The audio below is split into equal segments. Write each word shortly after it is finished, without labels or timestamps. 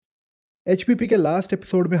HPP के last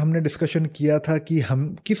episode में हमने डिस्कशन किया था कि हम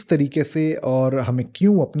किस तरीके से और हमें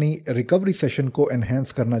क्यों अपनी रिकवरी सेशन को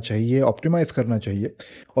एनहेंस करना चाहिए, ऑप्टिमाइज करना चाहिए,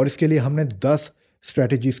 और इसके लिए हमने 10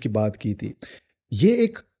 स्ट्रेटजीज की बात की थी। ये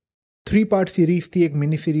एक 3 पार्ट सीरीज थी, एक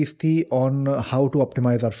मिनी सीरीज थी on how to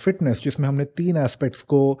optimise our fitness, जिसमें हमने 3 एस्पेक्ट्स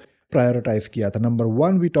को प्रायोरिटाइज किया था। Number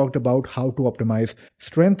 1 we talked about how to optimise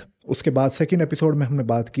strength. उसके बाद सेकंड एपिसोड में हमने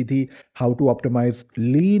बात की थी how to optimise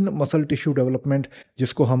lean muscle tissue development,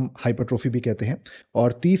 जिसको हम हाइपरट्रोफी भी कहते हैं।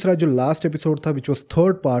 और तीसरा जो लास्ट एपिसोड था, which was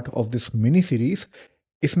third part of this mini series,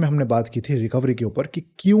 इसमें हमने बात की थी रिकवरी के ऊपर कि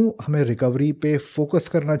क्यों हमें रिकवरी पे फोकस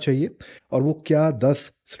करना चाहिए और वो क्या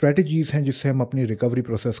 10 स्ट्रेटजीज हैं जिससे हम अपनी रिकवरी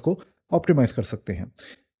प्रोसेस को ऑप्टिमाइज कर सकते हैं।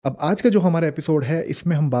 अब आज का जो हमारा एपिसोड है,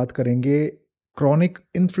 इसमें हम बात करेंगे क्रॉनिक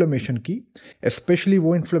इन्फ्लेमेशन की, स्पेशली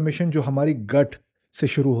वो इन्फ्लेमेशन जो हमारी गट से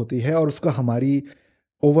शुरू होती है और उसका हमारी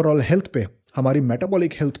ओवरऑल हेल्थ पे, हमारी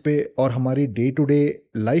मेटाबॉलिक हेल्थ पे और हमारी डे टू डे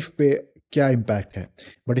लाइफ पे क्या इम्पैक्ट है।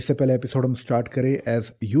 बट इससे पहले एपिसोड हम स्टार्ट करें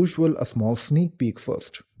as usual a small sneak peek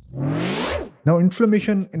first. Now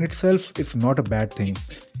inflammation in itself is not a bad thing.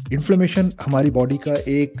 Inflammation हमारी बॉडी का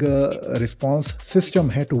एक रिस्पॉन्स सिस्टम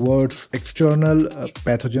है towards external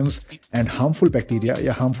pathogens and harmful bacteria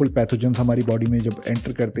या हार्मफुल पैथोजेंस हमारी बॉडी में जब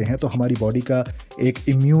एंटर करते हैं तो हमारी बॉडी का एक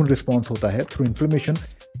इम्यून रिस्पॉन्स होता है। Through inflammation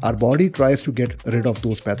our body tries to get rid of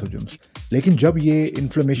those pathogens. लेकिन जब ये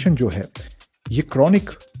इन्फ्लेमेशन जो है ये क्रॉनिक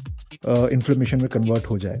इन्फ्लेमेशन में कन्वर्ट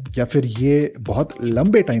हो जाए या फिर ये बहुत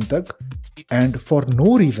लंबे टाइम तक एंड फॉर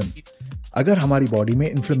नो रीज़न अगर हमारी बॉडी में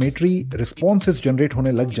इन्फ्लेमेटरी रिस्पॉन्सेस जनरेट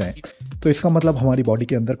होने लग जाएं, तो इसका मतलब हमारी बॉडी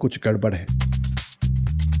के अंदर कुछ गड़बड़ है।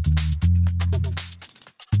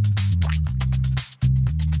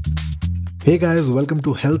 Hey guys, welcome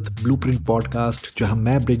to health blueprint podcast, जहां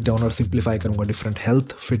मैं ब्रेक डाउन और सिंप्लीफाई करूंगा different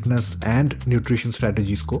health, fitness and nutrition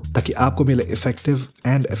strategies को, ताकि आपको मिले effective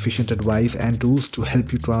and efficient advice and tools to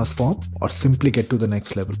help you transform और simply get to the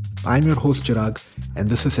next level. I am your host Chirag and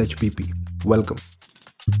this is HPP. Welcome.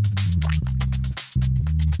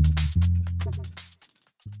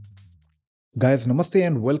 Guys, namaste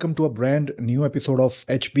and welcome to a brand new episode of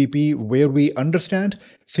HBP, where we understand,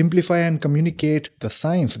 simplify and communicate the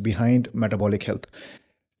science behind metabolic health.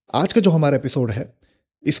 आज का जो हमारा episode है,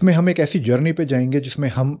 इसमें हम एक ऐसी journey पे जाएंगे जिसमें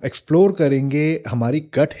हम एक्सप्लोर करेंगे हमारी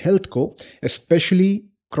गट हेल्थ को, स्पेशली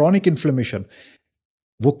क्रॉनिक इन्फ्लेमेशन,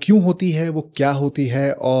 वो क्यों होती है, वो क्या होती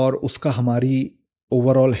है और उसका हमारी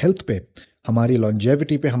ओवरऑल हेल्थ पे, हमारी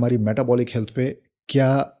लॉन्जेविटी पे, हमारी मेटाबॉलिक हेल्थ पे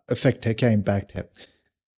क्या इफेक्ट है, क्या इम्पैक्ट है।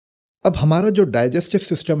 अब हमारा जो डाइजेस्टिव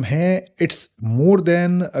सिस्टम है, it's more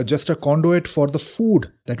than just a conduit for the food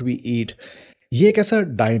that we eat. ये एक ऐसा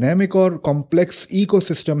डायनामिक और कॉम्प्लेक्स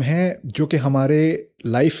इकोसिस्टम है जो कि हमारे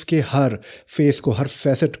लाइफ के हर फेस को, हर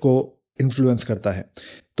फैसेट को इन्फ्लुएंस करता है।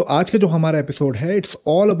 तो आज का जो हमारा एपिसोड है, it's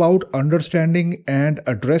all about understanding and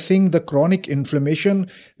addressing the chronic inflammation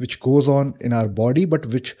which goes on in our body but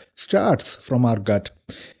which starts from our gut.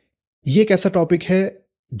 ये एक ऐसा टॉपिक है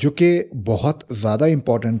जो कि बहुत ज़्यादा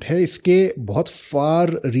इम्पॉर्टेंट है। इसके बहुत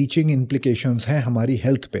फार रीचिंग इम्प्लीकेशंस हैं हमारी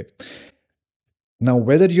हेल्थ पे। Now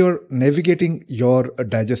whether you are navigating your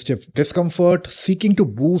digestive discomfort, seeking to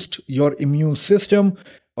boost your immune system,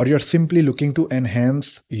 और you are simply looking to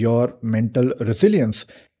enhance your mental resilience,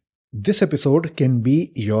 this episode can be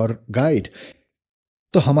your guide.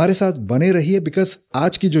 तो हमारे साथ बने रहिए, because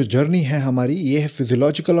आज की जो जर्नी है हमारी, ये है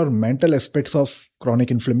फिजियोलॉजिकल और mental aspects of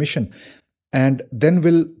chronic inflammation. And then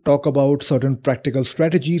will talk about certain practical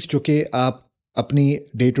strategies जो कि आप अपनी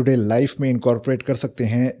डे टू डे लाइफ में इनकॉर्पोरेट कर सकते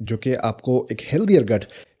हैं, जो कि आपको एक हेल्दियर गट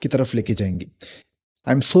की तरफ लेके जाएंगी।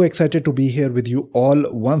 I am so excited to be here with you all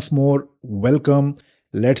once more. Welcome,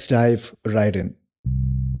 let's dive right इन।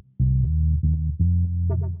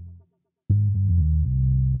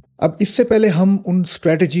 अब इससे पहले हम उन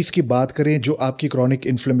स्ट्रेटजीज की बात करें जो आपकी क्रॉनिक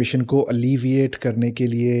इन्फ्लेमेशन को अलीविएट करने के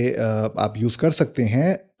लिए आप यूज़ कर सकते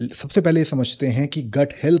हैं। सबसे पहले समझते हैं कि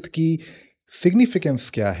गट हेल्थ की सिग्निफिकेंस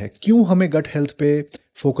क्या है, क्यों हमें गट हेल्थ पे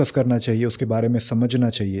फोकस करना चाहिए, उसके बारे में समझना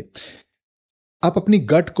चाहिए। आप अपनी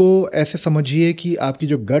गट को ऐसे समझिए कि आपकी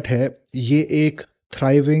जो गट है ये एक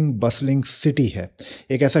थ्राइविंग बसलिंग सिटी है,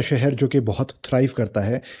 एक ऐसा शहर जो कि बहुत थ्राइव करता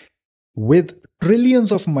है with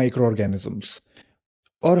trillions of micro organisms,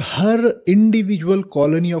 और हर individual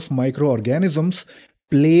colony of micro organisms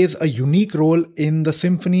plays a unique role in the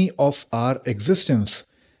symphony of our existence.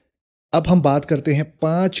 अब हम बात करते हैं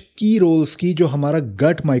 5 की रोल्स की जो हमारा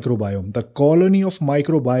gut microbiome, the colony of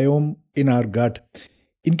microbiome in our गट,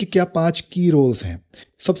 इनके क्या 5 की रोल्स हैं।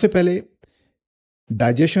 सबसे पहले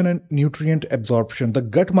digestion and nutrient absorption. The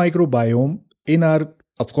gut microbiome in our,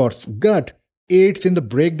 of course, gut aids in the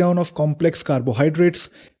breakdown of complex carbohydrates,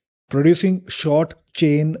 producing short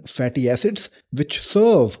chain fatty acids which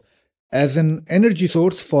serve as an energy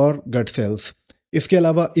source for gut sales. इसके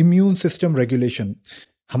अलावा immune system regulation,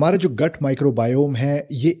 हमारा जो gut microbiome है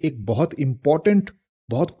ये एक बहुत important,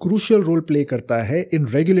 बहुत crucial role play करता है इन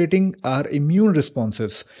रेगुलेटिंग आवर इम्यून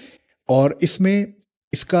रिस्पॉन्सेस। और इसमें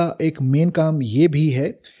इसका एक मेन काम ये भी है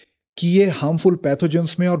कि ये हार्मफुल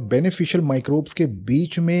पैथोजेंस में और बेनिफिशियल माइक्रोब्स के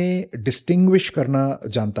बीच में डिस्टिंग्विश करना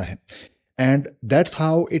जानता है। And that's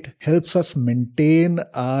how it helps us maintain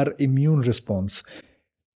our immune response.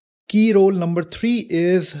 की roll number 3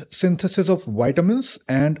 is synthesis of vitamins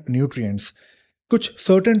and nutrients. कुछ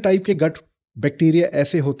सर्टेन टाइप के गट बैक्टीरिया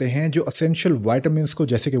ऐसे होते हैं जो असेंशियल विटामिन्स को,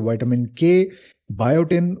 जैसे कि विटामिन के,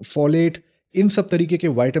 बायोटिन, फोलेट, इन सब तरीके के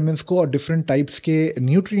विटामिन्स को और डिफरेंट टाइप्स के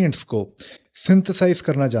न्यूट्रिएंट्स को सिंथेसाइज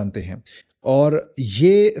करना जानते हैं। और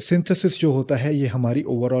ये सिंथेसिस जो होता है ये हमारी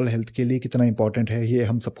ओवरऑल हेल्थ के लिए कितना इंपॉर्टेंट है ये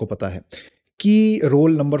हम सबको पता है। की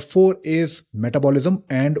roll number 4 is metabolism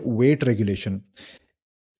and wait regulation.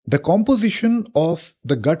 The composition of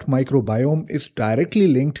the gut microbiome is directly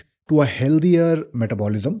linked to a healthier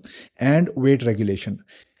metabolism and weight regulation.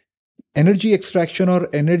 Energy extraction और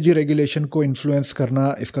एनर्जी रेगुलेशन को इन्फ्लुएंस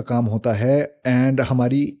करना इसका काम होता है, एंड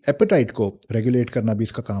हमारी एपेटाइट को रेगुलेट करना भी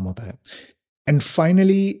इसका काम होता है। And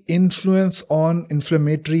finally influence on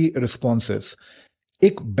inflammatory responses.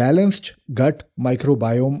 एक बैलेंस्ड गट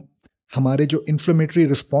माइक्रोबायोम हमारे जो इन्फ्लेमेटरी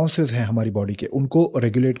रिस्पॉन्सेस हैं हमारी बॉडी के, उनको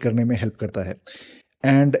रेगुलेट करने में हेल्प करता है।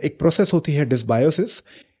 एंड एक प्रोसेस होती है डिसबायोसिस,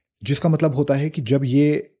 जिसका मतलब होता है कि जब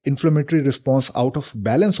ये inflammatory response out of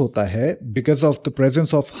balance होता है because of the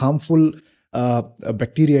presence of harmful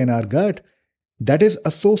bacteria in our gut, that is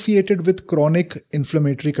associated with chronic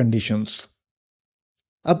inflammatory conditions.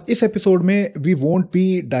 अब इस एपिसोड में we won't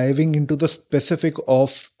be diving into the specific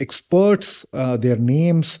of experts, their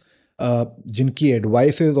names, जिनकी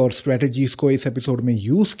advices और strategies को इस episode में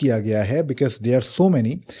use किया गया है, because they are so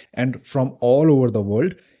many and from all over the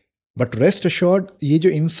world. But rest assured, ये जो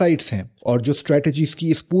इंसाइट्स हैं और जो स्ट्रेटजीज की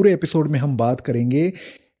इस पूरे एपिसोड में हम बात करेंगे,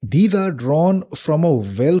 these are drawn from a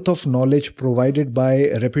wealth of knowledge provided by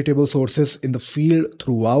reputable sources in the field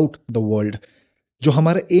throughout the world. जो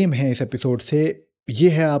हमारा एम है इस एपिसोड से, ये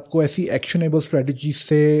है आपको ऐसी एक्शनेबल स्ट्रेटजीज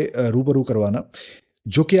से रूबरू करवाना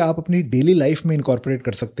जो कि आप अपनी डेली लाइफ में इनकॉर्पोरेट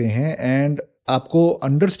कर सकते हैं, एंड आपको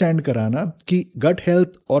अंडरस्टैंड कराना कि गट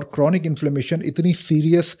हेल्थ और क्रॉनिक इन्फ्लेमेशन इतनी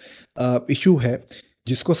सीरियस इशू है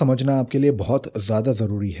जिसको समझना आपके लिए बहुत ज़्यादा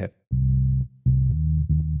ज़रूरी है।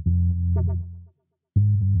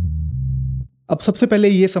 अब सबसे पहले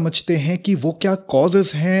ये समझते हैं कि वो क्या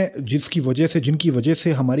कॉजेज़ हैं जिनकी वजह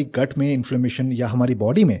से हमारी गट में इन्फ्लेमेशन या हमारी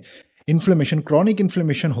बॉडी में इन्फ्लेमेशन, क्रॉनिक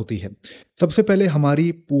इन्फ्लेमेशन होती है। सबसे पहले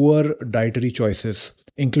हमारी poor dietary choices,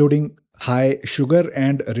 including high sugar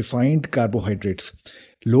and refined carbohydrates,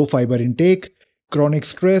 low fibre intake, chronic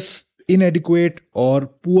stress, इनएडिक्वेट और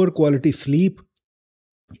poor quality sleep,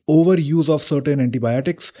 over use of certain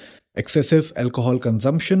antibiotics, excessive alcohol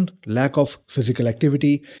consumption, lack of physical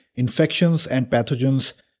activity, infections and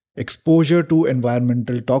pathogens, exposure to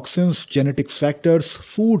environmental toxins, genetic factors,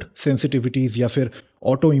 food sensitivities या फिर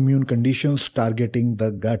autoimmune conditions targeting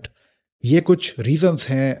the gut। ये कुछ reasons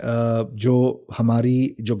हैं जो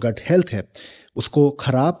हमारी जो gut health है उसको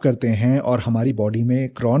ख़राब करते हैं और हमारी बॉडी में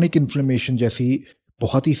क्रॉनिक इन्फ्लेमेशन जैसी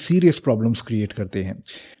बहुत ही सीरियस प्रॉब्लम्स क्रिएट करते हैं।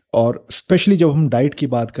 और स्पेशली जब हम डाइट की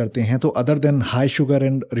बात करते हैं तो other than high sugar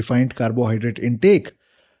and refined carbohydrate intake,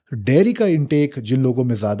 dairy का इनटेक जिन लोगों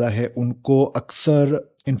में ज़्यादा है उनको अक्सर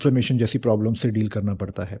इन्फ्लेमेशन जैसी प्रॉब्लम से डील करना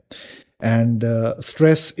पड़ता है। And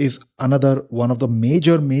stress is another one of the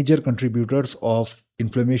major contributors of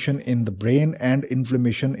inflammation in the brain and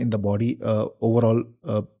inflammation in the body overall.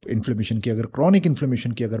 Inflammation की अगर क्रॉनिक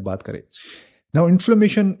इन्फ्लेमेशन की अगर बात करें, now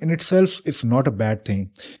inflammation in itself is not a bad thing.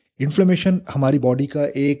 Inflammation हमारी body का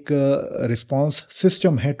एक response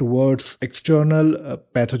system है towards external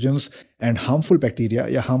pathogens and harmful bacteria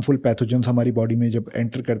या हार्मफुल पैथोजेंस हमारी बॉडी में जब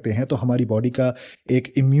एंटर करते हैं तो हमारी बॉडी का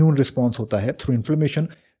एक इम्यून रिस्पॉन्स होता है। Through inflammation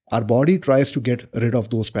our body tries to get rid of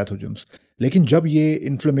those pathogens. लेकिन जब ये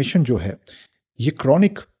इन्फ्लेमेशन जो है ये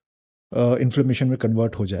क्रॉनिक इन्फ्लेमेशन में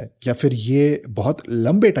कन्वर्ट हो जाए या फिर ये बहुत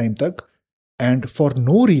लंबे टाइम तक एंड फॉर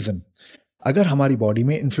नो रीज़न अगर हमारी बॉडी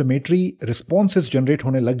में इन्फ्लेमेटरी रिस्पॉन्सेस जनरेट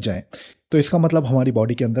होने लग जाएं, तो इसका मतलब हमारी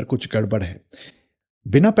बॉडी के अंदर कुछ गड़बड़ है।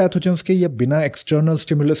 बिना पैथोजेंस के या बिना एक्सटर्नल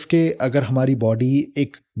स्टिमुलस के अगर हमारी बॉडी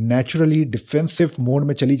एक नेचुरली डिफेंसिव मोड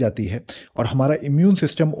में चली जाती है और हमारा इम्यून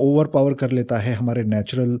सिस्टम ओवर पावर कर लेता है हमारे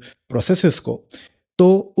नेचुरल प्रोसेसेस को,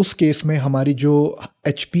 तो उस केस में हमारी जो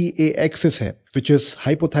HPA एक्सिस है, which is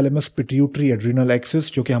hypothalamus pituitary adrenal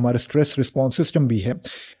axis, जो कि हमारे स्ट्रेस रिस्पॉन्स सिस्टम भी है,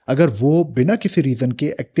 अगर वो बिना किसी रीज़न के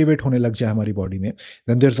एक्टिवेट होने लग जाए हमारी बॉडी में,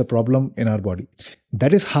 then there is a problem in our body.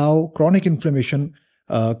 That is how chronic inflammation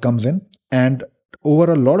comes in. And over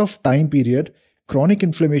a lot of time period chronic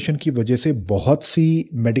inflammation की वजह से बहुत सी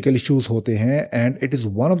मेडिकल इश्यूज होते हैं, and it is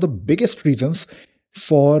one of the biggest reasons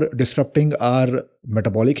for डिस्टरप्टिंग our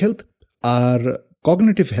metabolic health, are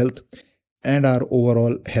cognitive health, and our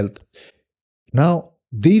overall health. Now,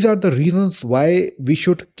 these are the reasons why we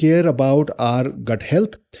should care about our gut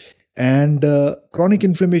health, and chronic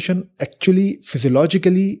inflammation actually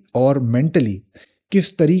physiologically और mentally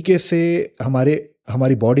किस तरीके से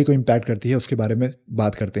हमारी body को impact करती है उसके बारे में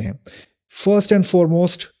बात करते हैं. First and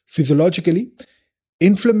foremost, physiologically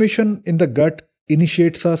inflammation in the gut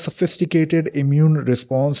initiates a sophisticated immune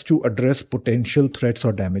response to address potential threats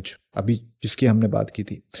or damage. अभी जिसकी हमने बात की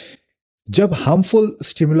थी, जब हार्मफुल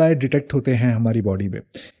स्टिमुलाई डिटेक्ट होते हैं हमारी बॉडी में,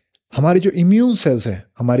 हमारे जो इम्यून सेल्स हैं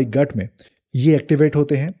हमारी गट में, ये एक्टिवेट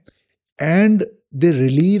होते हैं and they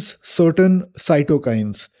release certain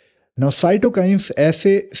cytokines. Now cytokines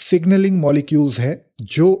ऐसे सिग्नलिंग मॉलिक्यूल्स हैं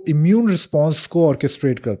जो इम्यून रिस्पॉन्स को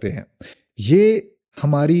ऑर्केस्ट्रेट करते हैं. ये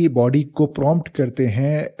हमारी बॉडी को प्रॉम्प्ट करते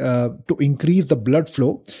हैं to increase the blood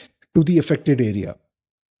flow to the affected area,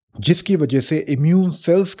 जिसकी वजह से इम्यून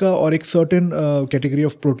सेल्स का और एक सर्टेन कैटेगरी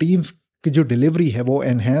ऑफ प्रोटीन्स की जो डिलीवरी है वो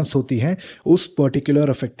एनहेंस होती है उस पर्टिकुलर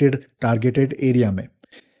अफेक्टेड टारगेटेड एरिया में.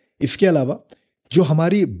 इसके अलावा जो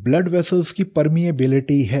हमारी ब्लड वेसल्स की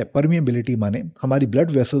परमिएबिलिटी है, परमिएबिलिटी माने हमारी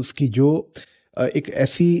ब्लड वेसल्स की जो एक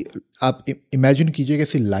ऐसी, आप इमेजिन कीजिए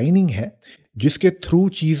ऐसी लाइनिंग है जिसके थ्रू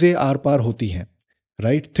चीज़ें आर पार होती हैं,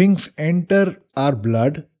 right? Things enter our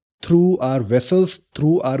blood through our vessels,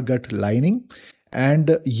 through our gut lining, and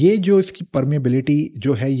ये जो इसकी permeability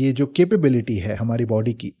जो है, ये जो capability है हमारी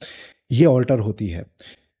बॉडी की, ये alter होती है.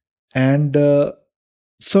 And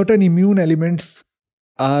certain immune elements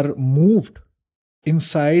are moved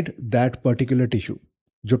inside that particular tissue,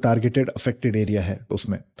 जो targeted affected area है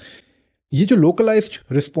उसमें. ये जो localized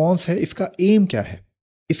response है, इसका aim क्या है?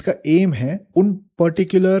 इसका एम है उन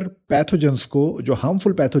पर्टिकुलर पैथोजेंस को, जो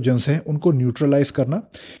हार्मफुल पैथोजेंस हैं उनको न्यूट्रलाइज करना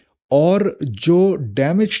और जो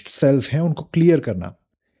डैमेज्ड सेल्स हैं उनको क्लियर करना,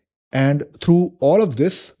 and through all of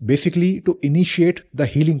this basically to initiate the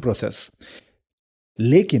healing process.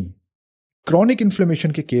 लेकिन क्रॉनिक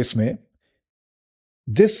इन्फ्लेमेशन के केस में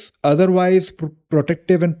this otherwise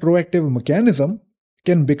protective and proactive mechanism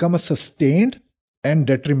can become a sustained and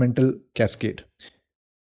detrimental cascade.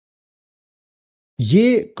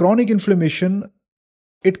 ये chronic inflammation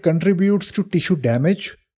it contributes to tissue damage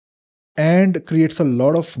and creates a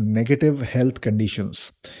lot of negative health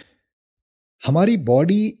conditions. हमारी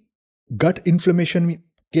body गट inflammation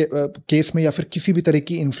के case में या फिर किसी भी तरह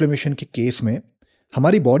की इन्फ्लेमेशन के केस में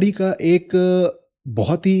हमारी बॉडी का एक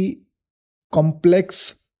बहुत ही कॉम्प्लेक्स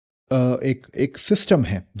एक सिस्टम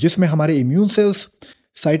है जिसमें हमारे इम्यून सेल्स,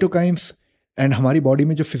 साइटोकाइंस एंड हमारी बॉडी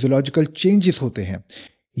में जो फिजियोलॉजिकल चेंजेस होते हैं,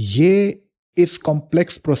 ये इस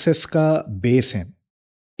कॉम्प्लेक्स प्रोसेस का बेस है.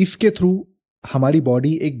 इसके थ्रू हमारी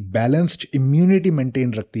बॉडी एक बैलेंस्ड इम्यूनिटी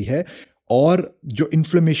मेंटेन रखती है और जो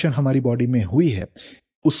इन्फ्लेमेशन हमारी बॉडी में हुई है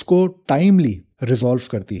उसको टाइमली रिजॉल्व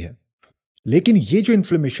करती है. लेकिन ये जो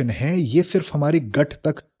इन्फ्लेमेशन है ये सिर्फ हमारी गट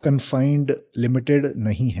तक कन्फाइंड, लिमिटेड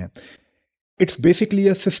नहीं है. It's basically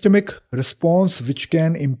a systemic response which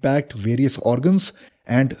can impact various organs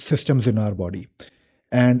and systems in our body.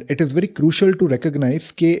 And it is very crucial to recognise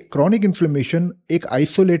कि क्रॉनिक इन्फ्लेमेशन एक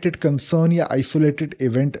आइसोलेटेड कंसर्न या आइसोलेटेड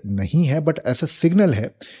इवेंट नहीं है, बट ऐसा signal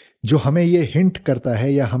है जो हमें ये हिंट करता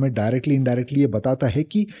है या हमें डायरेक्टली इनडायरेक्टली ये बताता है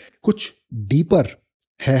कि कुछ डीपर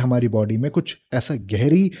है हमारी बॉडी में, कुछ ऐसा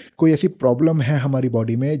गहरी कोई ऐसी प्रॉब्लम है हमारी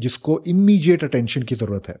बॉडी में जिसको इमीडिएट अटेंशन की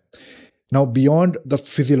ज़रूरत है. Now beyond the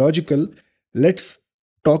physiological, let's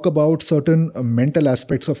talk about certain mental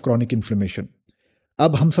aspects of chronic inflammation.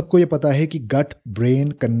 अब हम सबको ये पता है कि गट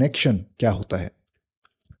ब्रेन कनेक्शन क्या होता है.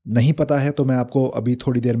 नहीं पता है तो मैं आपको अभी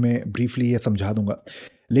थोड़ी देर में ब्रीफली ये समझा दूंगा.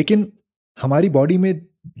 लेकिन हमारी बॉडी में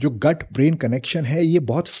जो गट ब्रेन कनेक्शन है ये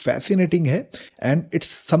बहुत फैसिनेटिंग है and it's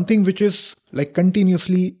something which is like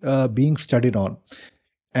continuously being studied on.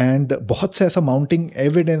 And बहुत सा ऐसा माउंटिंग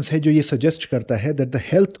एविडेंस है जो ये सजेस्ट करता है that the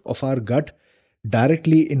health of our gut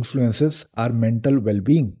directly influences our mental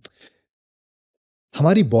wellbeing.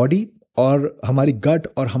 हमारी बॉडी और हमारी गट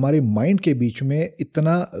और हमारे माइंड के बीच में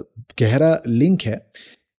इतना गहरा लिंक है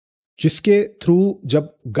जिसके थ्रू जब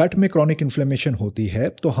गट में क्रॉनिक इन्फ्लेमेशन होती है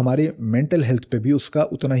तो हमारे मेंटल हेल्थ पे भी उसका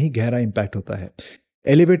उतना ही गहरा इम्पैक्ट होता है.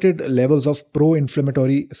 Elevated levels of pro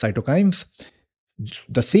inflammatory cytokines,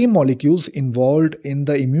 the same molecules involved in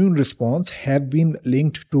the immune response have been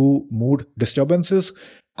linked to mood disturbances,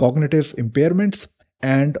 cognitive impairments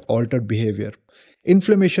and altered behavior.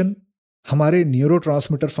 Inflammation हमारे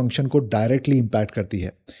न्यूरोट्रांसमीटर फंक्शन को directly impact करती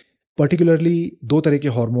है, particularly दो तरह के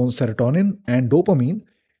hormone serotonin and dopamine,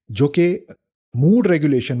 जो कि mood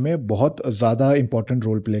regulation में बहुत ज़्यादा इंपॉर्टेंट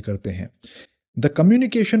रोल प्ले करते हैं। The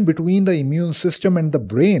communication between the immune system and the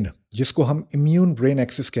brain, जिसको हम इम्यून ब्रेन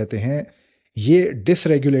एक्सिस कहते हैं, ये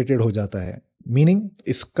डिसरेगुलेटेड हो जाता है। मीनिंग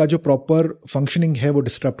इसका जो प्रॉपर फंक्शनिंग है वो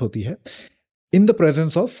डिस्टर्ब होती है in the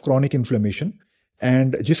presence of chronic inflammation,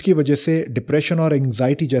 and जिसकी वजह से डिप्रेशन और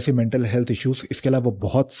एंग्जाइटी जैसे मेंटल हेल्थ इश्यूज, इसके अलावा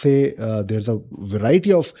बहुत से there is a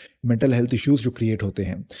variety of mental health issues जो क्रिएट होते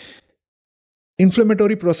हैं।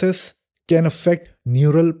 Inflammatory process can affect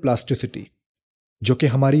neural plasticity, जो कि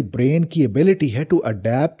हमारी ब्रेन की एबिलिटी है to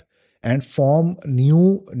adapt and form new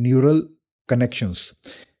neural connections,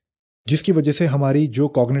 जिसकी वजह से हमारी जो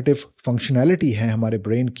कॉग्निटिव फंक्शनैलिटी है हमारे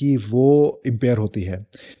ब्रेन की वो इम्पेयर होती है।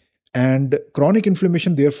 And chronic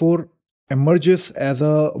inflammation therefore emerges as a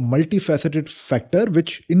multifaceted factor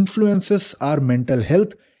which influences our mental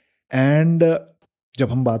health and जब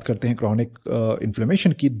हम बात करते हैं क्रॉनिक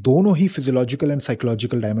इन्फ्लेमेशन की, दोनों ही फिजियोलॉजिकल एंड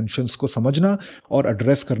साइकोलॉजिकल डायमेंशंस को समझना और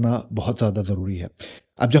एड्रेस करना बहुत ज़्यादा ज़रूरी है।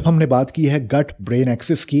 अब जब हमने बात की है गट ब्रेन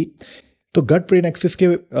एक्सिस की, तो गट ब्रेन एक्सिस के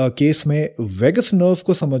केस में वेगस नर्व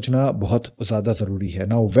को समझना बहुत ज़्यादा ज़रूरी है।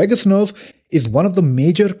 Now vagus nerve is one of the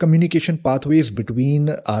major communication pathways between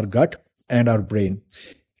our gut and our brain.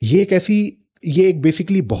 ये एक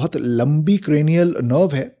बेसिकली बहुत लंबी क्रेनियल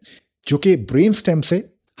नर्व है जो कि ब्रेन स्टेम से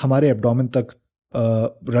हमारे एब्डोमेन तक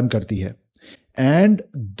रन करती है। And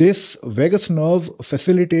this vagus nerve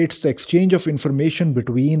facilitates the exchange of information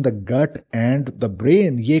between the gut and the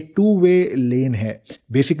brain. ये एक टू वे लेन है,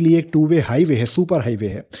 बेसिकली एक टू वे हाईवे है, सुपर हाईवे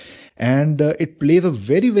है। And it plays a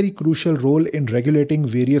very very crucial role in regulating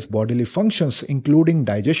various bodily functions including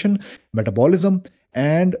digestion, metabolism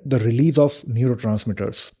and the release of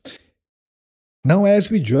neurotransmitters. Now, as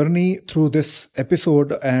we journey through this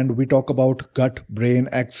episode and we talk about gut, brain,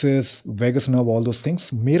 axis, vagus nerve, all those things,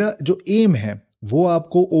 मेरा जो aim है वो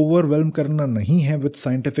आपको overwhelm करना नहीं है with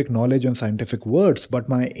scientific knowledge and scientific words, but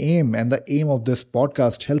my aim and the aim of this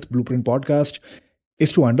podcast, Health Blueprint Podcast,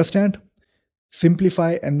 is to understand, simplify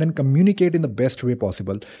and then communicate in the best way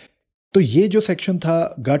possible. तो ये जो section था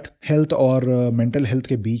गट health और mental health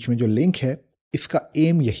के बीच में जो link है, इसका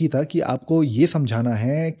एम यही था कि आपको ये समझाना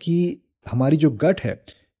है कि हमारी जो गट है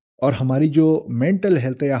और हमारी जो मेंटल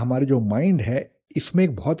हेल्थ है या हमारी जो माइंड है, इसमें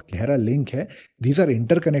एक बहुत गहरा लिंक है। These are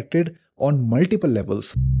interconnected on multiple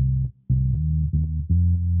levels.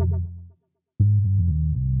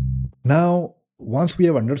 Now once we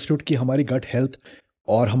have understood कि हमारी गट हेल्थ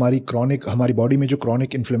और हमारी बॉडी में जो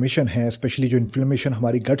क्रॉनिक इन्फ्लेमेशन है, स्पेशली जो इन्फ्लेमेशन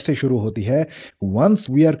हमारी गट से शुरू होती है, वंस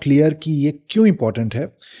वी आर क्लियर कि ये क्यों इंपॉर्टेंट है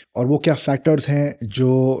और वो क्या फैक्टर्स हैं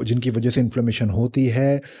जिनकी वजह से इन्फ्लेमेशन होती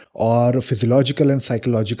है और फिजियोलॉजिकल एंड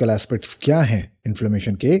साइकोलॉजिकल एस्पेक्ट्स क्या हैं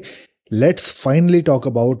इन्फ्लेमेशन के, let's finally talk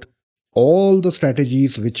about all the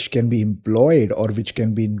strategies which can be employed और विच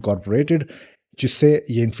कैन बी इनकॉर्पोरेटेड, जिससे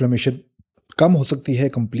ये इन्फ्लेमेशन कम हो सकती है,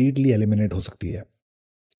 कंप्लीटली एलिमिनेट हो सकती है।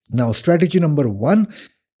 Now, strategy number 1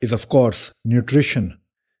 is, of course, nutrition,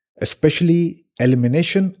 especially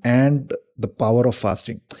elimination and the power of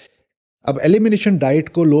fasting. अब एलिमिनेशन डाइट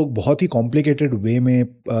को लोग बहुत ही कॉम्प्लिकेटेड वे में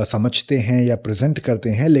समझते हैं या प्रेजेंट करते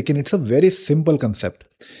हैं, लेकिन it's a very simple concept.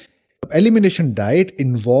 Elimination diet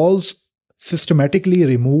involves systematically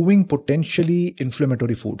removing potentially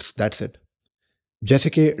inflammatory foods, that's it, जैसे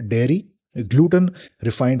कि dairy, gluten,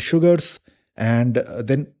 refined sugars, and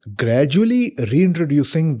then gradually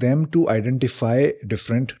reintroducing them to identify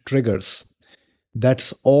different triggers. That's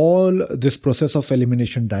all this process of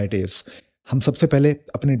elimination diet is. हम सबसे पहले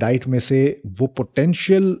अपनी diet में से वो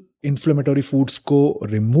potential inflammatory foods को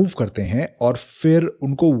रिमूव करते हैं और फिर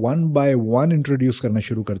उनको वन बाय वन इंट्रोड्यूस करना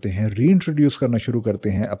शुरू करते हैं, रीइंट्रोड्यूस करना शुरू करते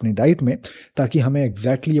हैं अपनी डाइट में, ताकि हमें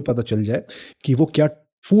एग्जैक्टली ये पता चल जाए कि वो क्या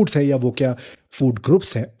फूड्स है या वो क्या फूड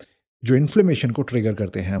ग्रुप्स हैं जो इन्फ्लेमेशन को ट्रिगर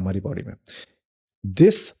करते हैं हमारी बॉडी में।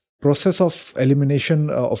 This process of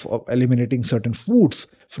eliminating certain foods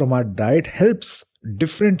from our diet helps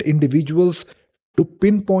different individuals to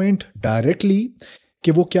pinpoint directly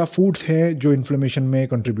कि वो क्या foods हैं जो इन्फ्लेमेशन में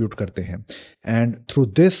कंट्रीब्यूट करते हैं। And through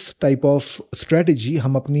this type of strategy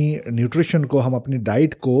हम अपनी न्यूट्रिशन को, हम अपनी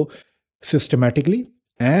डाइट को सिस्टमैटिकली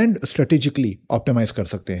एंड स्ट्रेटेजिकली ऑप्टिमाइज कर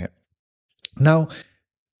सकते हैं। Now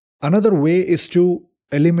another way is to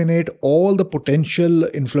eliminate all the potential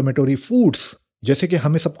inflammatory foods. जैसे कि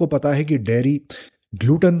हमें सबको पता है कि dairy,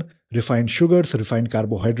 gluten, refined sugars, refined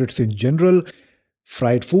carbohydrates in general,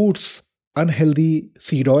 fried foods, unhealthy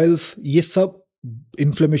seed oils, ये सब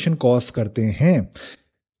इन्फ्लेमेशन कॉज करते हैं।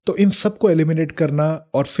 तो इन सब को एलिमिनेट करना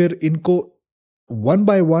और फिर इनको वन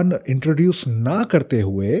बाय वन इंट्रोड्यूस ना करते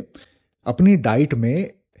हुए अपनी डाइट में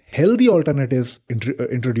हेल्दी ऑल्टरनेटिव्स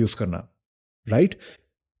इंट्रोड्यूस करना, राइट?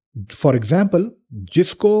 फॉर एग्जाम्पल,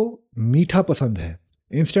 जिसको मीठा पसंद है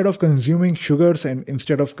Instead of consuming sugars and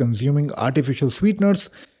instead of consuming artificial sweeteners,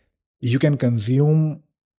 you can consume,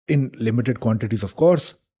 in limited quantities of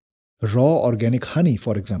course, raw organic honey,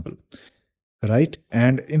 for example, right?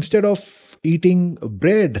 And instead of eating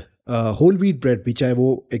bread, whole wheat bread, भी चाहे वो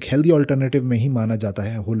एक healthy alternative में ही माना जाता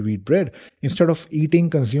है whole wheat bread, instead of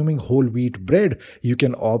consuming whole wheat bread, you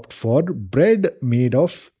can opt for bread made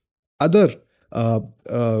of other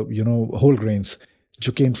whole grains,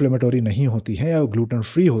 जो कि inflammatory नहीं होती हैं या gluten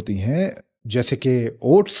free होती हैं, जैसे कि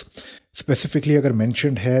oats, specifically अगर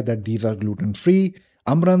mentioned है that these are gluten free,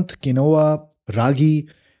 amaranth, quinoa, ragi,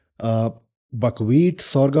 buckwheat,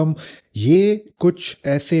 sorghum, ये कुछ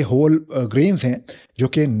ऐसे होल ग्रेन्स हैं जो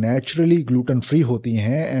कि नेचुरली ग्लूटेन फ्री होती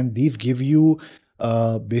हैं and these give you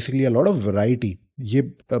basically a lot of variety. ये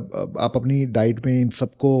आप अपनी डाइट में इन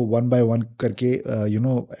सबको वन बाय वन करके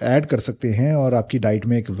ऐड कर सकते हैं और आपकी डाइट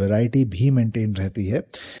में एक वैरायटी भी मेंटेन रहती है.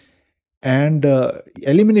 एंड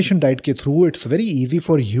एलिमिनेशन डाइट के through it's very easy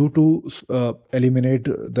for you to eliminate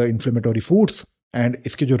the inflammatory foods and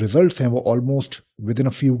इसके जो रिजल्ट्स हैं वो almost with in a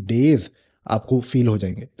few days आपको फील हो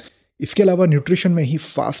जाएंगे. इसके अलावा न्यूट्रिशन में ही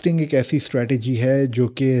फास्टिंग एक ऐसी स्ट्रैटेजी है जो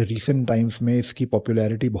कि रिसेंट टाइम्स में इसकी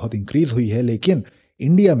पॉपुलैरिटी बहुत इंक्रीज हुई है, लेकिन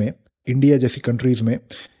इंडिया जैसी कंट्रीज़ में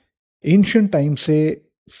एंशिएंट टाइम से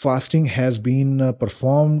fasting has been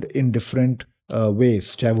performed in different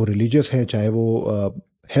ways, चाहे वो रिलीजियस है, चाहे वो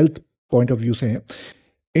हेल्थ पॉइंट ऑफ व्यू से हैं.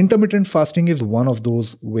 Intermittent fasting is one of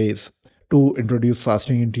those veg to introduce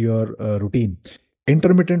fasting into your routine.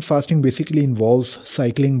 Intermittent fasting basically involves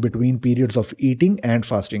cycling between periods of eating and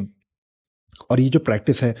fasting. और ये जो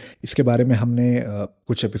प्रैक्टिस है इसके बारे में हमने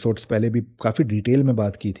कुछ एपिसोड्स पहले भी काफ़ी डिटेल में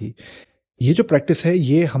बात की थी. ये जो प्रैक्टिस है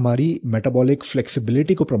ये हमारी मेटाबॉलिक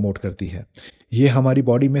फ्लेक्सिबिलिटी को प्रमोट करती है. ये हमारी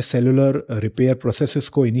बॉडी में सेलुलर रिपेयर प्रोसेसेस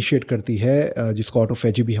को इनिशिएट करती है, जिसको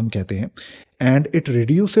ऑटोफेजी भी हम कहते हैं, and it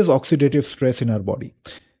reduces oxidative stress in our body.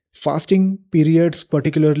 Fasting periods,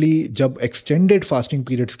 particularly जब एक्सटेंडेड फास्टिंग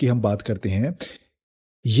पीरियड्स की हम बात करते हैं,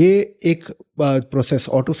 ये एक प्रोसेस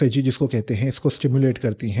ऑटोफेजी जिसको कहते हैं, इसको स्टिमुलेट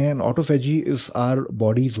करती हैं. And autophagy is our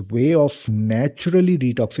body's way of naturally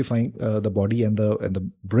detoxifying the body and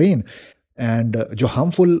the brain. And जो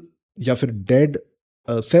हार्मफुल या फिर डेड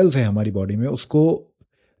सेल्स हैं हमारी बॉडी में, उसको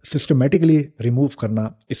सिस्टमेटिकली रिमूव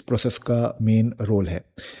करना इस प्रोसेस का मेन रोल है.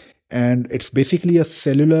 And it's basically a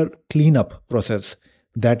cellular clean up process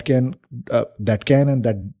that can and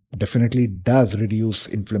that definitely does reduce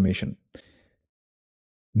inflammation.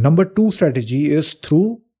 Number 2 strategy is through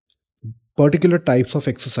particular types of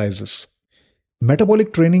exercises.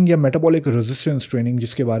 Metabolic training या metabolic resistance training,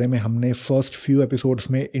 जिसके बारे में हमने first few episodes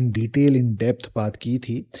में in detail, in depth बात की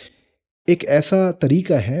थी, एक ऐसा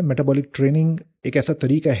तरीका है, metabolic training एक ऐसा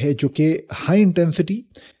तरीका है जो कि high intensity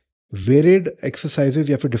varied exercises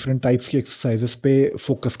या फिर different types की exercises पे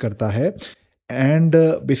focus करता है. And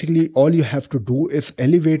basically all you have to do is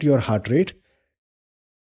elevate your heart rate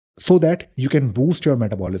so that you can boost your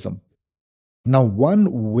metabolism. Now, one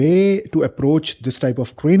way to approach this type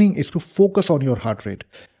of training is to focus on your heart rate.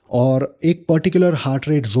 और एक particular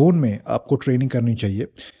heart rate zone में आपको training करनी चाहिए.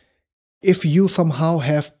 If you somehow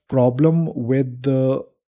have problem with the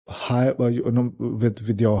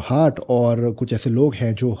with your heart, और कुछ ऐसे लोग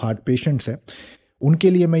हैं जो heart patients हैं, उनके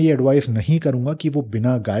लिए मैं ये एडवाइस नहीं करूँगा कि वो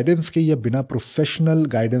बिना गाइडेंस के या बिना प्रोफेशनल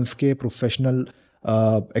गाइडेंस के, प्रोफेशनल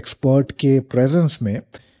एक्सपर्ट के प्रेजेंस में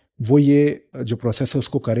वो ये जो प्रोसेस है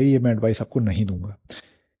उसको करे. ये मैं एडवाइस आपको नहीं दूंगा.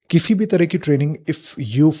 किसी भी तरह की training, if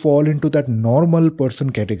you fall into that normal person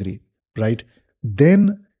category, right, then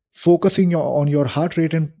focusing on your heart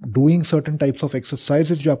rate and doing certain types of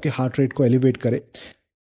exercises जो आपके हार्ट रेट को एलिवेट करे,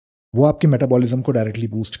 वो आपके मेटाबॉलिज्म को डायरेक्टली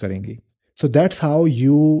बूस्ट करेंगी. So that's how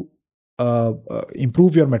you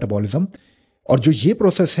improve your metabolism. और जो ये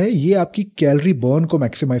प्रोसेस है ये आपकी कैलोरी बर्न को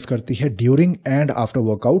मैक्सिमाइज करती है during and after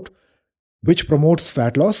workout, which promotes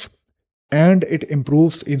fat loss and it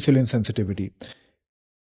improves insulin sensitivity.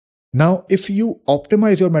 Now, if you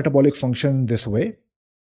optimize your metabolic function this way,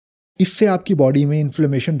 इससे आपकी बॉडी में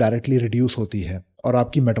इन्फ्लेमेशन डायरेक्टली रिड्यूस होती है और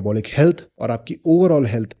आपकी मेटाबॉलिक हेल्थ और आपकी ओवरऑल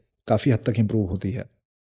हेल्थ काफ़ी हद तक इंप्रूव होती है.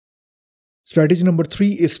 Strategy number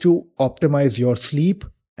 3 is to optimise your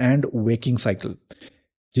sleep and waking cycle,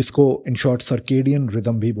 जिसको इन शॉर्ट सर्केडियन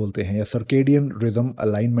रिदम भी बोलते हैं या सर्केडियन रिदम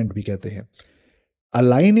अलाइनमेंट भी कहते हैं.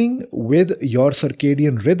 Aligning with your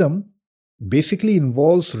circadian rhythm basically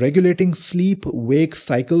involves regulating sleep wake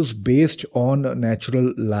cycles based on natural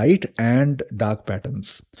light and dark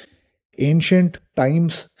patterns. Ancient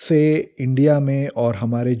times से India में और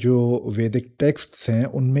हमारे जो वैदिक टेक्स्ट्स हैं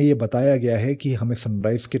उनमें ये बताया गया है कि हमें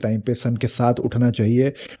सनराइज के टाइम पे सन के साथ उठना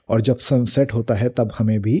चाहिए और जब सन सेट होता है तब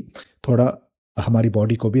हमें भी थोड़ा हमारी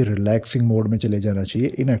बॉडी को भी रिलैक्सिंग मोड में चले जाना चाहिए,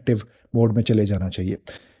 इनएक्टिव मोड में चले जाना चाहिए।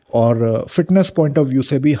 और फिटनेस पॉइंट ऑफ व्यू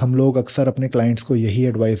से भी हम लोग अक्सर अपने क्लाइंट्स को यही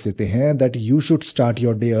एडवाइस देते हैं that you should start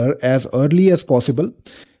your day as early as possible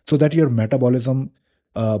so that your metabolism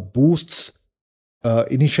boosts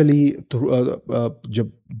initially.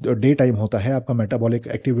 जब डे टाइम होता है आपका मेटाबॉलिक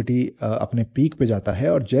एक्टिविटी अपने पीक पे जाता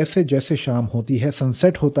है, और जैसे जैसे शाम होती है,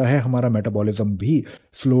 सनसेट होता है, हमारा मेटाबॉलिज्म भी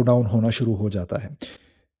स्लो डाउन होना शुरू हो जाता है।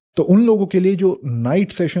 तो उन लोगों के लिए जो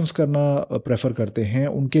नाइट सेशंस करना प्रेफर करते हैं,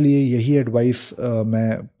 उनके लिए यही एडवाइस मैं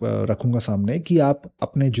रखूँगा सामने कि आप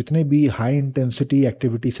अपने जितने भी हाई इंटेंसिटी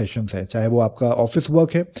एक्टिविटी सेशंस हैं, चाहे वो आपका ऑफिस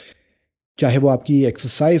वर्क है, चाहे वो आपकी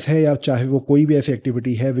एक्सरसाइज है, या चाहे वो कोई भी ऐसी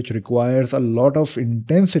एक्टिविटी है which requires a lot of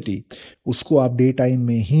intensity, उसको आप डे टाइम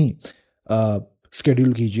में ही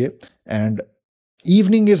स्केड्यूल कीजिए। And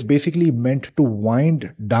evening is basically meant to wind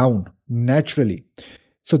down naturally,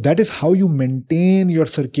 so that is how you maintain your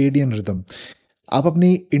circadian rhythm। आप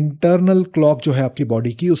अपनी इंटरनल क्लॉक जो है आपकी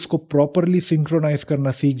बॉडी की, उसको प्रॉपरली सिंक्रोनाइज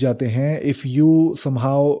करना सीख जाते हैं if you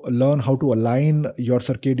somehow learn how to align your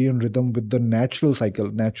circadian rhythm with the natural cycle,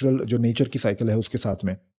 natural जो नेचर की साइकिल है उसके साथ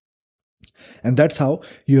में। And that's how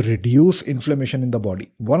you reduce inflammation in the body.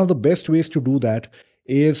 One of the best ways to do that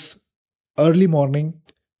is early morning,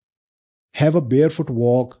 have a barefoot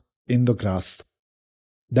walk in the grass.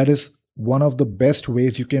 That is one of the best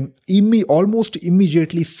ways you can almost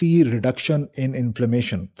immediately see reduction in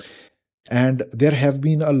inflammation. And there have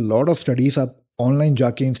been a lot of studies, आप online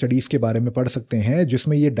जाके इन studies के बारे में पढ़ सकते हैं,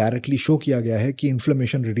 जिसमें ये डायरेक्टली शो किया गया है कि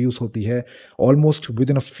इन्फ्लेमेशन रिड्यूस होती है almost with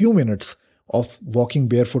in a few minutes of walking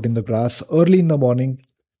barefoot in the grass early in the morning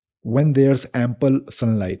when there's ample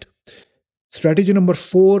sunlight. Strategy number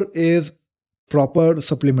 4 is proper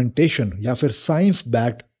supplementation, या फिर साइंस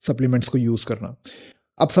बैक्ड सप्लीमेंट्स को use करना।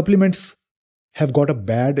 अब supplements have got a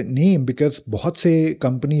bad name because बहुत से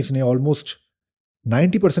companies ने, almost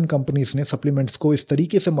 90% companies ने supplements को इस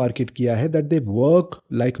तरीके से मार्केट किया है that they work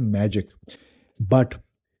like magic. But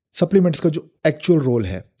supplements का जो एक्चुअल रोल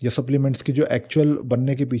है, या सप्लीमेंट्स की जो एक्चुअल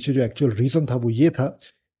बनने के पीछे जो एक्चुअल रीज़न था, वो ये था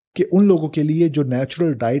कि उन लोगों के लिए जो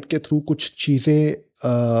नेचुरल डाइट के थ्रू कुछ चीज़ें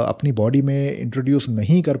अपनी बॉडी में इंट्रोड्यूस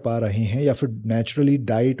नहीं कर पा रहे हैं, या फिर नेचुरली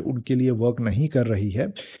डाइट उनके लिए वर्क नहीं कर रही है,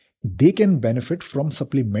 they can benefit from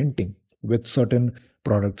supplementing with certain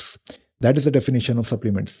products. That is the definition of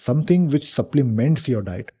supplements, something which supplements your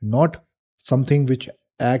diet, not something which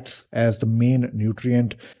acts as the main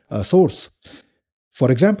nutrient source.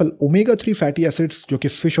 For example, omega 3 fatty acids जो कि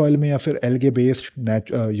fish oil में या फिर algae based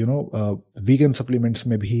vegan supplements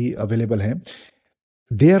में भी available हैं,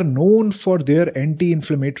 they are known for their anti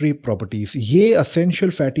inflammatory properties. ये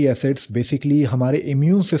essential fatty acids basically हमारे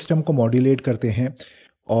इम्यून सिस्टम को मॉड्यूलेट करते हैं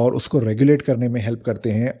और उसको रेगुलेट करने में हेल्प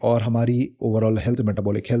करते हैं, और हमारी overall health,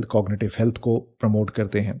 metabolic health, cognitive health को प्रमोट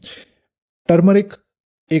करते हैं। टर्मरिक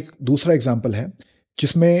एक दूसरा एग्जाम्पल है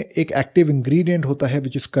जिसमें एक एक्टिव इंग्रेडिएंट होता है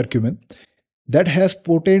which is curcumin, that has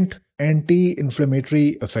potent anti inflammatory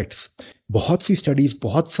effects. बहुत सी स्टडीज़,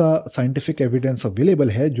 बहुत सा साइंटिफिक एविडेंस अवेलेबल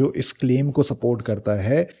है जो इस क्लेम को सपोर्ट करता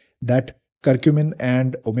है दैट करक्यूमिन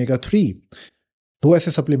एंड ओमेगा 3 दो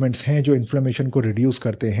ऐसे सप्लीमेंट्स हैं जो इन्फ्लेमेशन को रिड्यूस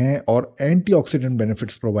करते हैं और एंटीऑक्सीडेंट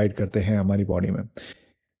बेनिफिट्स प्रोवाइड करते हैं हमारी बॉडी में।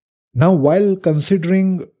 Now while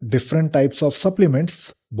considering different types of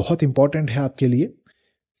supplements, बहुत इंपॉर्टेंट है आपके लिए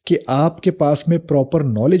कि आपके पास में प्रॉपर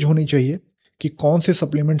नॉलेज होनी चाहिए कि कौन से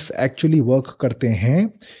सप्लीमेंट्स एक्चुअली वर्क करते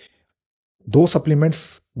हैं। दो supplements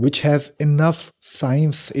which has enough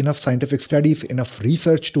science, enough scientific studies, enough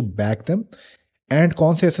research to back them, and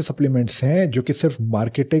कौन से ऐसे सप्लीमेंट्स हैं जो कि सिर्फ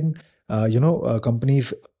मार्केटिंग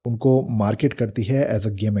कंपनीज उनको मार्केट करती है एज अ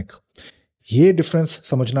गिमिक। ये डिफरेंस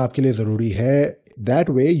समझना आपके लिए ज़रूरी है। That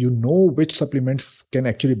way you know which supplements can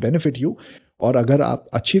actually benefit you, और अगर आप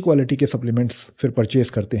अच्छी क्वालिटी के सप्लीमेंट्स फिर परचेज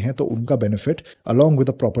करते हैं तो उनका benefit along with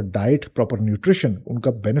a proper diet, proper nutrition,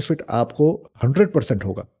 उनका बेनिफिट आपको 100%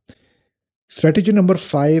 होगा। Strategy number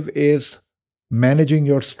 5 is managing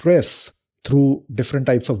your stress through different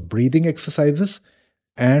types of breathing exercises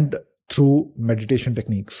and through meditation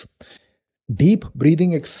techniques. Deep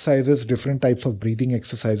breathing exercises, different types of breathing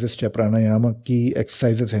exercises, चाहे प्राणायाम की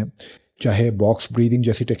exercises हैं, चाहे box breathing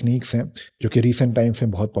जैसी techniques हैं जो कि रिसेंट टाइम्स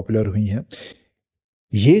में बहुत पॉपुलर हुई हैं।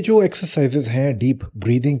 ये जो एक्सरसाइजेज हैं डीप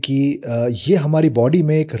ब्रीदिंग की, ये हमारी बॉडी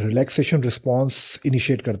में एक रिलैक्सेशन रिस्पॉन्स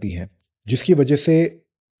इनिशिएट करती हैं, जिसकी वजह से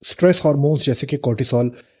स्ट्रेस हार्मोन्स जैसे कि कोर्टिसोल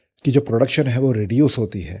की जो प्रोडक्शन है वो रिड्यूस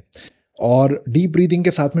होती है। और डीप ब्रीदिंग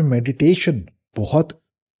के साथ में मेडिटेशन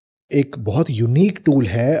एक बहुत यूनिक टूल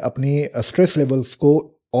है अपनी स्ट्रेस लेवल्स को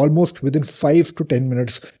almost with in 5 to 10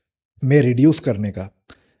 minutes में रिड्यूस करने का।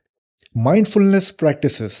 माइंडफुलनेस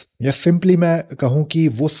प्रैक्टिसेस, या सिंपली मैं कहूँ कि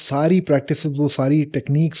वो सारी प्रैक्टिसेस, वो सारी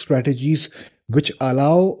technique, strategies which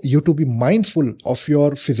allow you to be mindful of your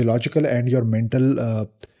physiological and your mental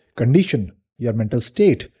condition, your mental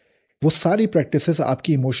state. वो सारी प्रैक्टिसेस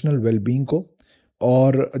आपकी इमोशनल वेलबींग को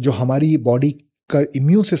और जो हमारी बॉडी का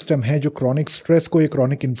इम्यून सिस्टम है, जो क्रॉनिक स्ट्रेस को या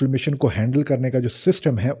क्रॉनिक इन्फ्लेमेशन को हैंडल करने का जो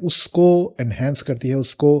सिस्टम है, उसको एनहेंस करती है,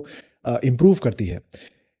 उसको इम्प्रूव करती है.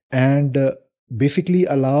 And basically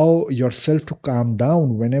allow yourself to calm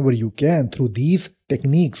down whenever you can through these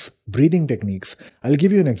techniques, breathing techniques. I'll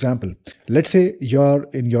give you an example. Let's say you're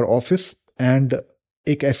in your office and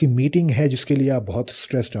एक ऐसी मीटिंग है जिसके लिए आप बहुत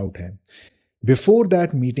stressed out हैं. Before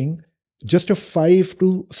that meeting, just a 5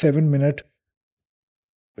 to 7 minute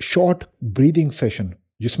short breathing session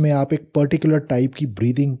जिसमें आप एक particular type की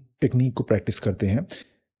breathing technique को practice करते हैं.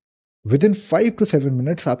 Within 5 to 7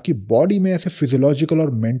 minutes आपकी बॉडी में ऐसे फिजियोलॉजिकल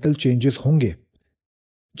और मेंटल चेंजेस होंगे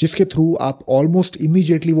जिसके थ्रू आप ऑलमोस्ट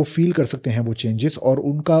इमीडिएटली वो फील कर सकते हैं वो चेंजेस, और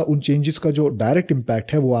उन चेंजेस का जो डायरेक्ट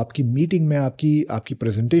इम्पैक्ट है वो आपकी मीटिंग में, आपकी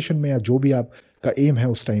प्रेजेंटेशन में, या जो भी आपका एम है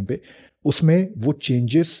उस टाइम पे, उसमें वो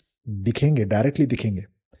चेंजेस दिखेंगे, डायरेक्टली दिखेंगे.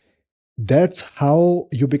 That's how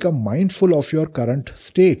you become mindful of your current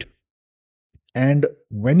state. And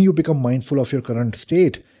when you become mindful of your current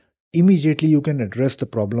state, immediately you can address the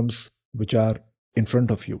problems which are in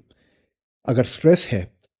front of you. अगर stress है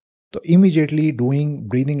तो immediately doing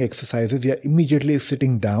breathing exercises या immediately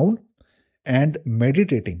sitting down and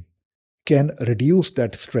meditating can reduce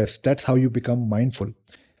that stress. That's how you become mindful.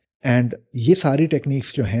 And ये सारी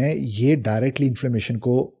techniques जो हैं ये directly inflammation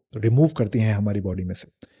को remove करती हैं हमारी बॉडी में से.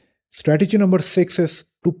 Strategy number 6 is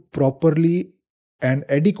to properly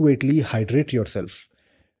and adequately hydrate yourself.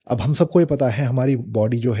 अब हम सबको ये पता है हमारी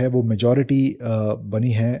बॉडी जो है वो मेजॉरिटी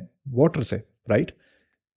बनी है वाटर से, right?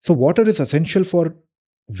 So water is essential for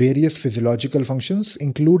various physiological functions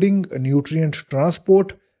including nutrient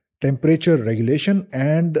transport, temperature regulation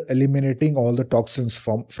and eliminating all the toxins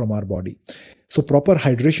from our body. So proper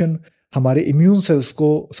hydration हमारे इम्यून सेल्स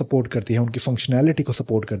को सपोर्ट करती है, उनकी फंक्शनैलिटी को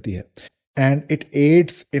support करती है, and it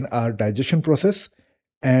aids in our digestion process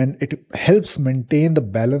and it helps maintain the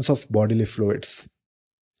balance of bodily fluids.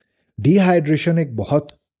 Dehydration एक बहुत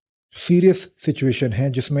सीरियस सिचुएशन है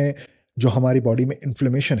जिसमें जो हमारी बॉडी में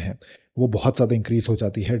इन्फ्लेमेशन है वो बहुत ज़्यादा इंक्रीज हो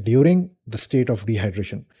जाती है during the state of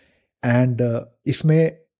dehydration. And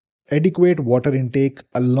इसमें adequate water intake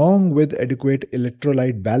along with adequate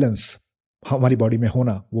electrolyte balance हमारी बॉडी में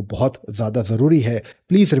होना वो बहुत ज़्यादा ज़रूरी है.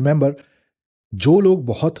 प्लीज़ रिमेंबर, जो लोग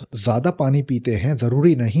बहुत ज़्यादा पानी पीते हैं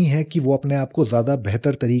ज़रूरी नहीं है कि वो अपने आप को ज़्यादा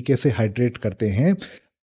बेहतर तरीके से हाइड्रेट करते हैं.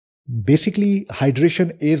 Basically,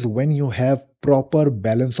 hydration is when you have proper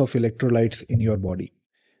balance of electrolytes in your body.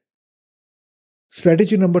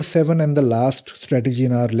 Strategy number 7 and the last strategy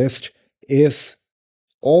in our list is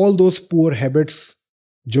all those poor habits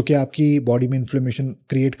जो कि आपकी बॉडी में इन्फ्लेमेशन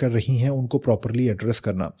क्रिएट कर रही हैं उनको प्रॉपरली एड्रेस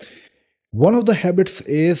करना. One of the habits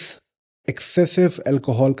is excessive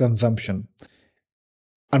alcohol consumption.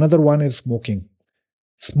 Another one is smoking.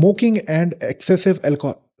 Smoking and excessive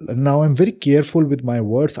alcohol. Now I'm very careful with my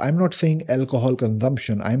words. I'm not saying alcohol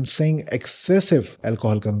consumption. I'm saying excessive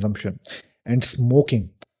alcohol consumption. And smoking.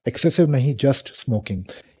 Excessive नहीं, just smoking.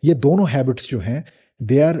 ये दोनों habits जो हैं,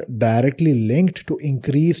 they are directly linked to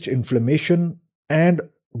increased inflammation and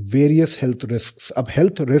various health risks. अब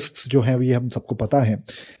health risks जो हैं ये हम सबको पता है.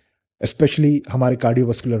 Especially हमारे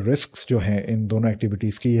cardiovascular risks जो हैं इन दोनों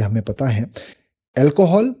activities की, ये हमें पता है.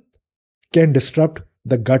 Alcohol can disrupt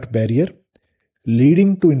the gut barrier,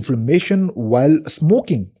 leading to inflammation, while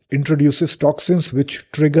smoking introduces toxins which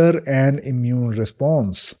trigger an immune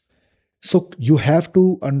response. So you have to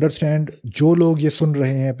understand, जो लोग ये सुन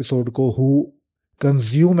रहे हैं एपिसोड को, who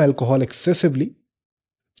consume alcohol excessively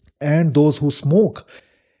and those who smoke,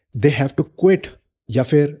 they have to quit, या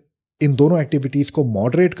फिर इन दोनों activities को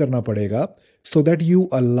मॉडरेट करना पड़ेगा, so that you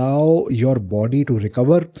allow your body to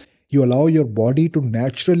recover, you allow your body to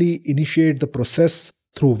naturally initiate the process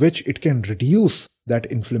through which it can reduce that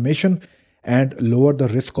inflammation and lower the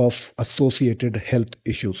risk of associated health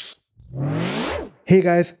issues. Hey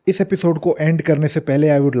guys, इस episode को end करने से पहले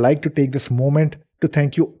I would like to take this moment to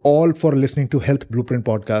thank you all for listening to Health Blueprint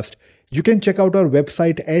Podcast. You can check out our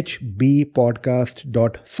website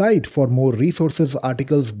hbpodcast.site for more resources,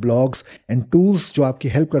 articles, blogs and tools जो आपकी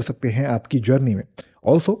help कर सकते हैं आपकी journey में.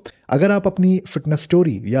 Also, अगर आप अपनी फिटनेस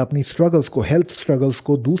स्टोरी या अपनी स्ट्रगल्स को, हेल्थ स्ट्रगल्स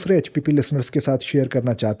को दूसरे HPP लिसनर्स के साथ शेयर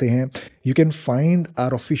करना चाहते हैं, you can find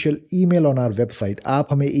our official email on our website. आप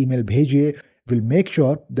हमें ईमेल भेजिए. We'll make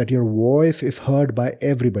sure that your voice is heard by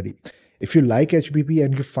everybody. If you like HBP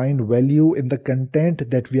and you find value in the content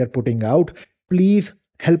that we are putting out, please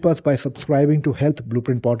Help us by subscribing to Health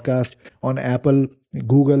Blueprint Podcast on Apple,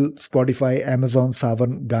 Google, Spotify, Amazon,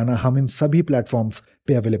 Saavn, Gaana. हम इन सभी platforms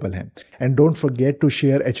पे available हैं. And don't forget to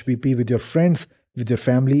share HBP with your friends, with your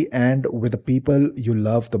family, and with the people you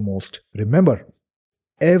love the most. Remember,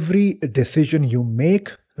 every decision you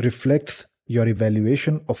make reflects your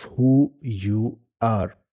evaluation of who you are.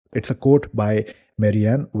 It's a quote by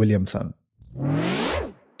Marianne Williamson.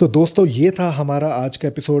 तो दोस्तों, ये था हमारा आज का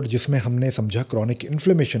episode जिसमें हमने समझा क्रॉनिक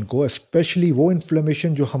इन्फ्लेमेशन को, स्पेशली वो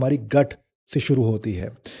इन्फ्लेमेशन जो हमारी गट से शुरू होती है.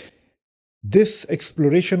 This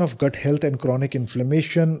exploration of gut health and chronic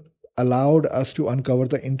inflammation allowed us to uncover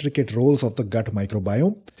the intricate roles of the gut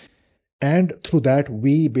microbiome, and through that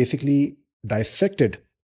we basically dissected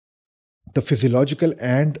the physiological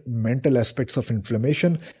and mental aspects of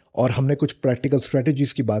inflammation. और हमने कुछ practical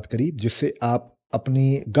strategies की बात करी जिससे आप अपनी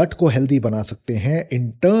गट को हेल्दी बना सकते हैं, in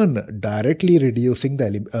turn directly reducing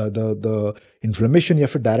the inflammation या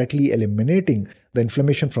फिर directly eliminating the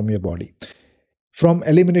inflammation from your body. From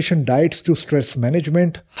elimination diets to stress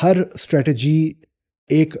management, हर स्ट्रेटजी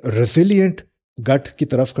एक रेजिलिएंट गट की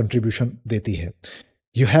तरफ कंट्रीब्यूशन देती है.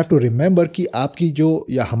 यू हैव टू रिमेंबर कि आपकी जो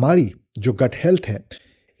या हमारी जो गट हेल्थ है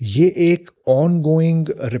ये एक ऑन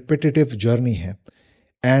गोइंग रिपीटेटिव जर्नी है,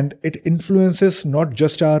 and it influences not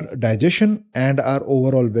just our digestion and our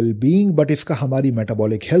overall well-being, but इसका हमारी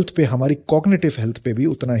metabolic health पे, हमारी cognitive health पे भी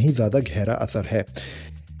उतना ही ज़्यादा गहरा असर है.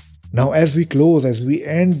 Now, as we close, as we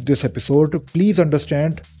end this episode, please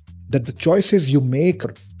understand that the choices you make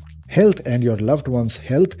health and your loved ones'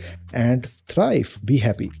 health, and thrive. Be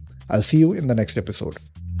happy. I'll see you in the next episode.